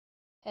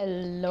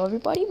Hello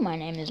everybody, my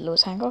name is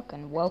Lewis Hancock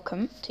and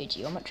welcome to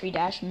Geometry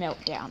Dash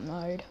Meltdown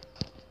mode.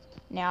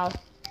 Now,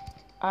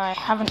 I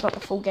haven't got the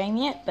full game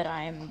yet, but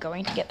I am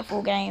going to get the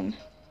full game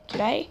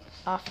today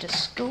after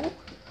school.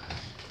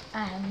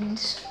 And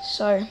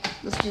so,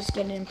 let's just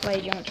get in and play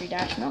Geometry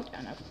Dash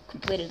Meltdown. I've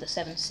completed the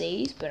 7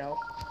 C's, but I'll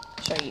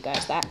show you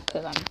guys that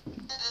because I'm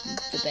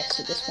the best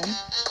at this one.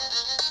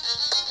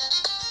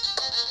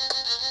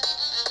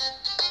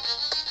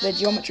 The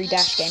Geometry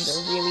Dash games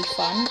are really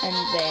fun, and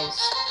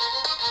there's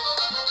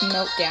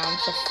Meltdown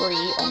for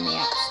free on the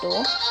App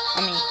Store.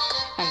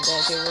 And the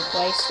Google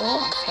Play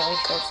Store. I'm fairly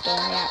sure it's still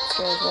on the App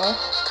Store as well.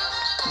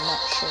 I'm not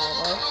sure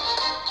though.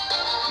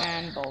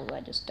 And balls,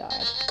 I just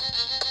died.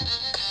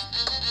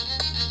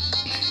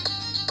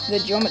 The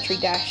Geometry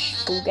Dash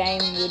full game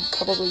would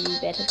probably be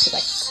better because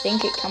I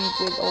think it comes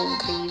with all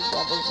these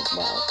levels as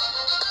well.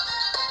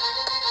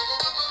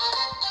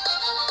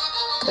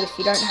 But if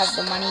you don't have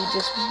the money,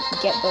 just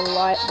get the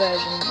light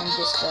version and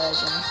this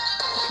version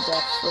because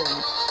they're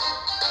free.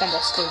 And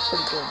they're still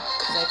pretty good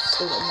because I've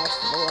still got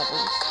most of the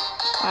levels.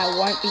 I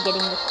won't be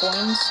getting the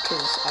coins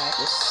because I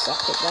just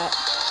suck at that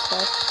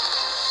stuff.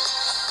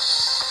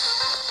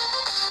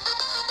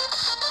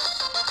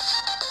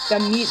 The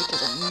music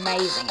is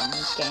amazing in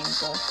these games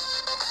though.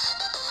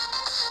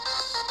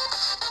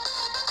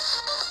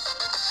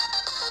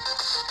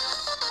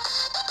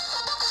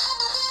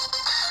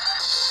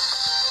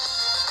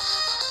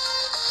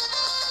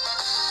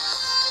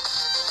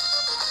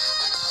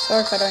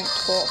 Sorry if I don't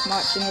talk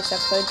much in this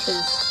episode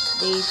because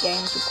these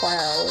games require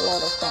a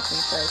lot of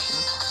concentration.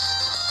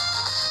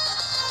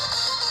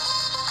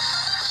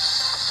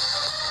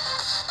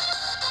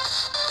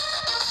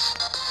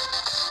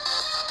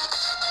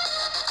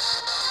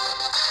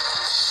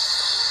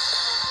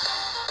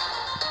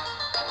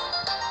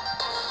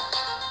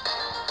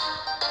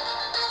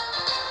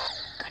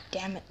 God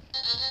damn it.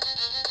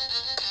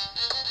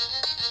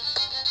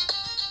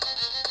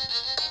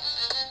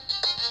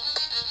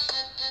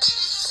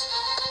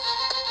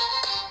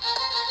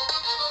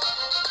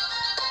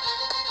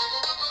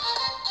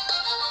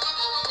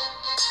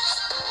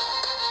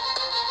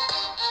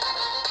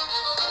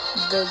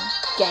 The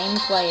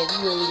gameplay is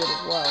really good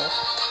as well,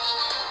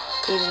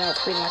 even though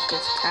it's pretty much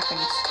just tapping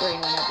a screen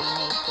whenever you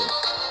need to,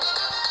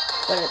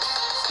 but it's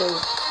still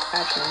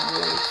actually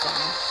really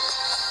fun.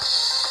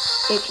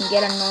 It can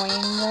get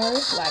annoying though,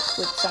 like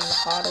with some of the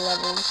harder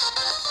levels,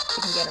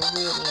 it can get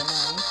really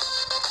annoying.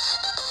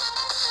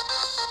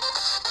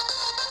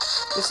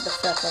 This is the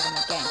first level in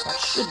the game, so I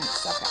shouldn't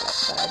suck at it,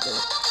 but I do.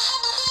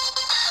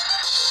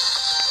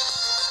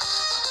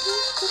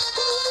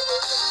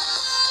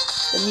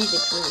 The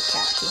music's really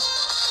catchy.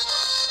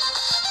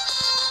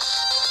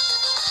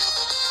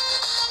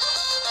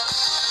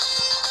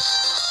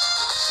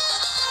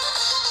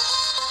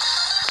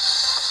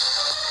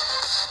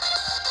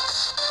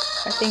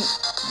 I think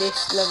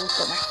this level's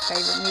got my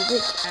favourite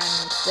music,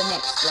 and the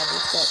next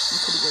level's got some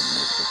pretty good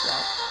music as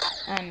well.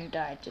 And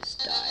I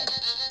just died.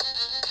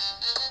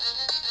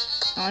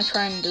 I want to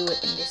try and do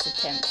it in this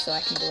attempt, so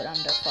I can do it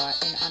under 5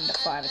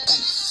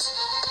 attempts.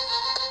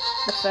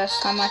 The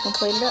first time I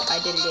completed it, I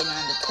did it in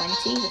under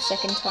 20. The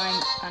second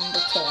time, under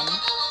 10.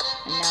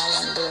 And now I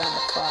want to do it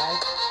under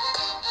 5.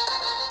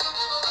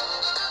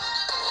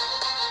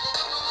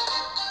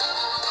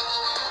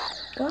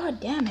 God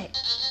damn it.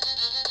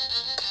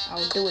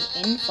 I'll do it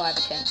in 5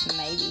 attempts,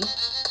 maybe.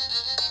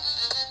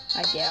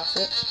 I doubt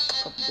it.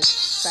 Probably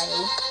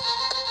fail.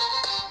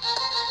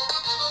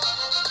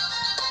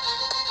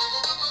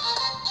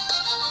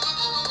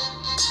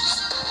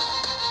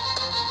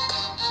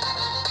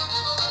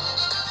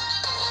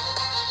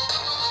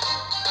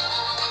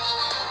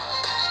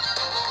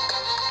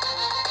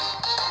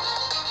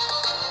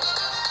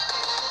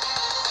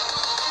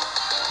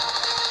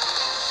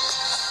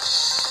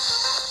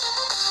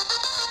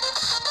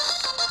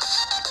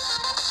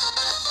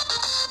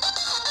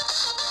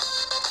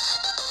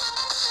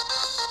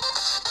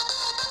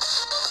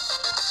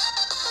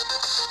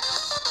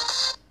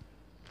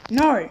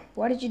 No!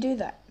 Why did you do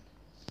that?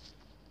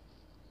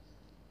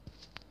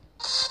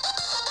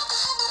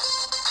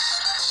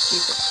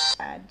 Stupid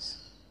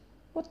ads.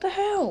 What the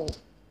hell?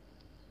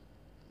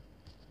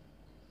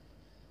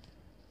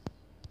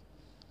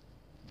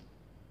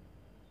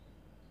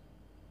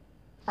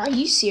 Are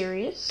you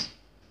serious?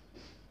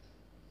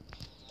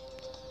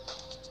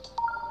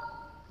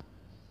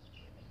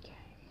 Stupid game.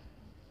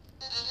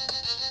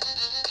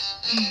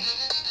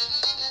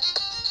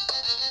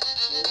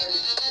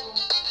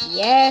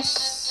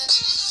 Yes!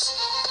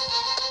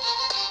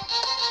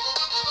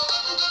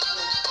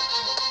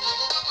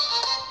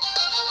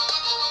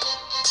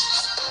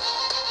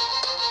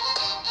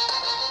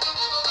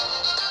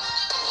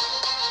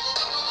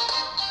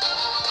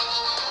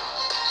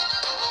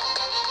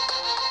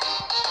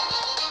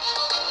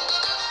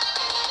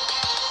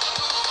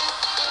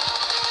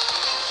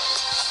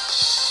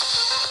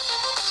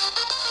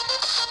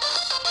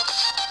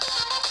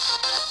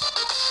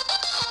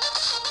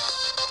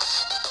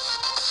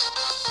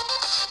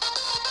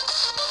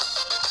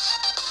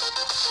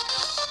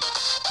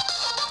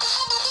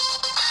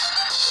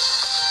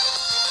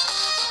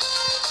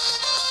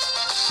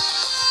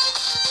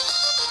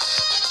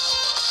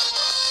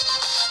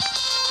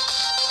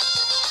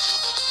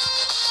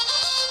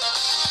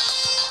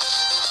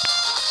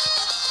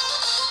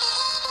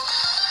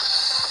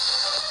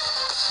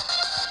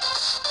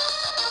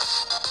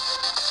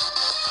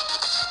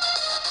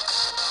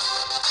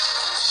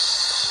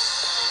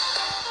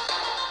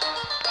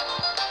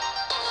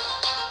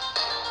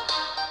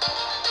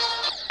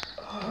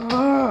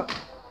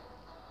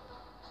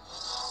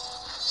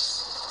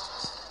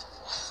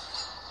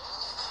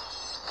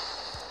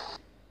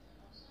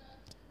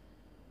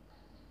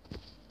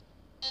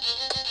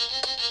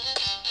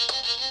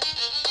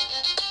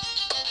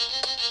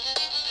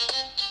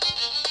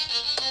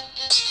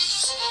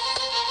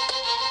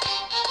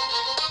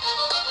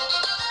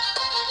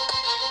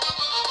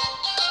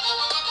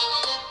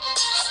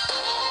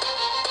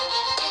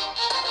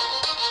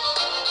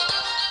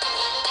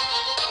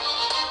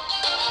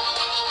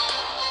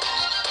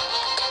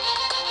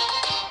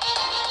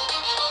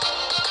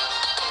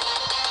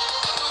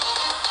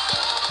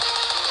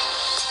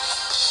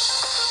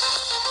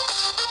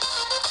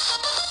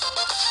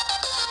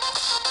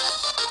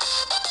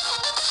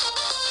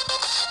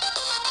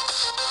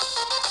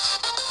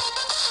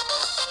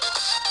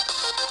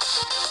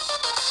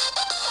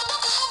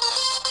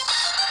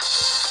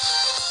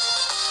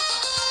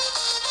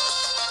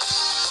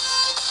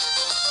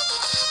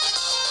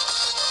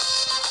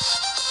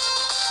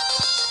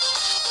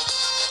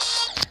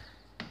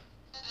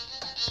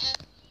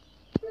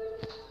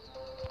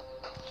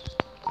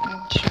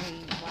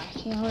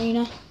 racing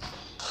arena.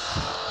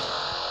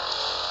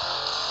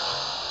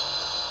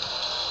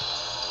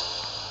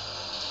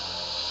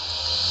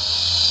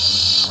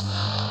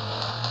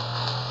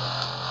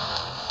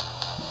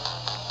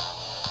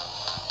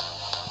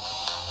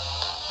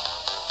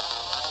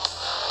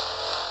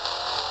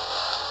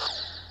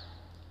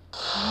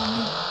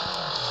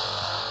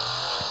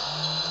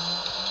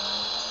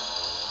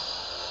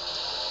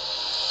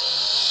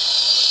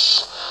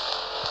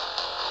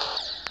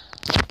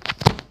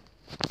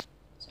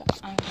 So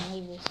I'm gonna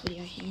leave this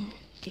video here.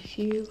 If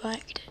you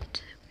liked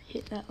it,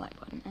 hit that like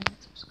button and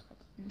subscribe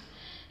button.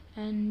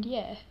 And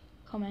yeah,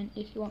 comment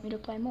if you want me to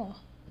play more.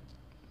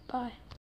 Bye.